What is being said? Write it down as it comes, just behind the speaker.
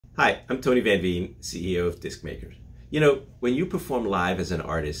Hi, I'm Tony Van Veen, CEO of Disc Makers. You know, when you perform live as an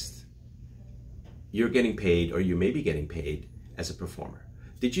artist, you're getting paid, or you may be getting paid, as a performer.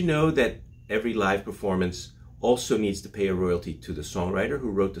 Did you know that every live performance also needs to pay a royalty to the songwriter who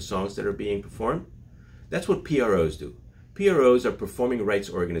wrote the songs that are being performed? That's what PROs do. PROs are performing rights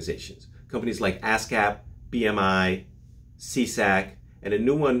organizations. Companies like ASCAP, BMI, CSAC, and a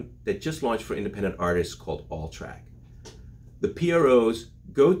new one that just launched for independent artists called AllTrack. The PROs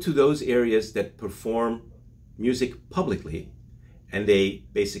go to those areas that perform music publicly, and they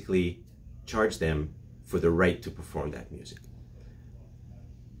basically charge them for the right to perform that music.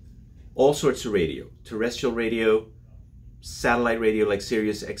 All sorts of radio, terrestrial radio, satellite radio like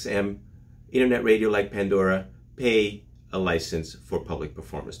Sirius XM, internet radio like Pandora, pay a license for public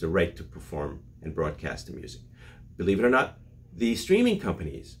performance, the right to perform and broadcast the music. Believe it or not, the streaming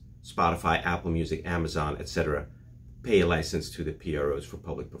companies, Spotify, Apple Music, Amazon, etc., pay a license to the PROs for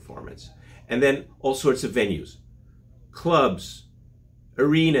public performance. And then all sorts of venues, clubs,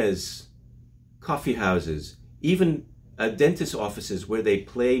 arenas, coffee houses, even dentist offices where they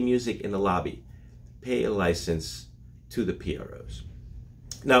play music in the lobby, pay a license to the PROs.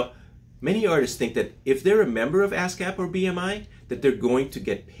 Now, many artists think that if they're a member of ASCAP or BMI, that they're going to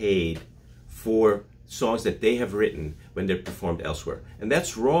get paid for songs that they have written when they're performed elsewhere. And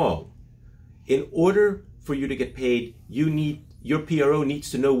that's wrong. In order for you to get paid, your PRO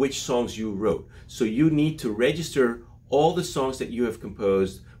needs to know which songs you wrote. So you need to register all the songs that you have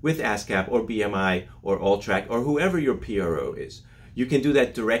composed with ASCAP or BMI or AllTrack or whoever your PRO is. You can do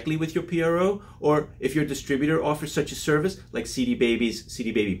that directly with your PRO, or if your distributor offers such a service, like CD Baby's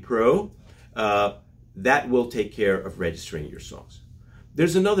CD Baby Pro, that will take care of registering your songs.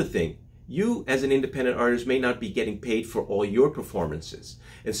 There's another thing. You, as an independent artist, may not be getting paid for all your performances.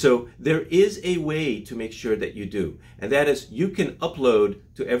 And so there is a way to make sure that you do. And that is, you can upload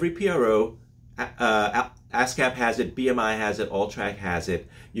to every PRO, ASCAP has it, BMI has it, AllTrack has it.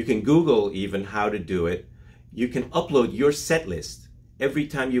 You can Google even how to do it. You can upload your set list every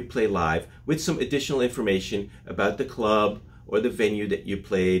time you play live with some additional information about the club or the venue that you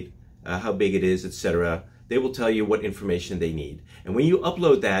played, how big it is, etc. They will tell you what information they need. And when you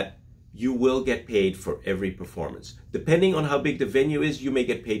upload that, you will get paid for every performance. Depending on how big the venue is, you may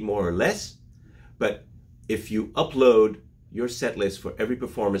get paid more or less. But if you upload your set list for every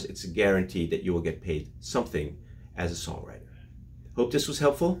performance, it's a guarantee that you will get paid something as a songwriter. Hope this was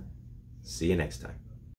helpful. See you next time.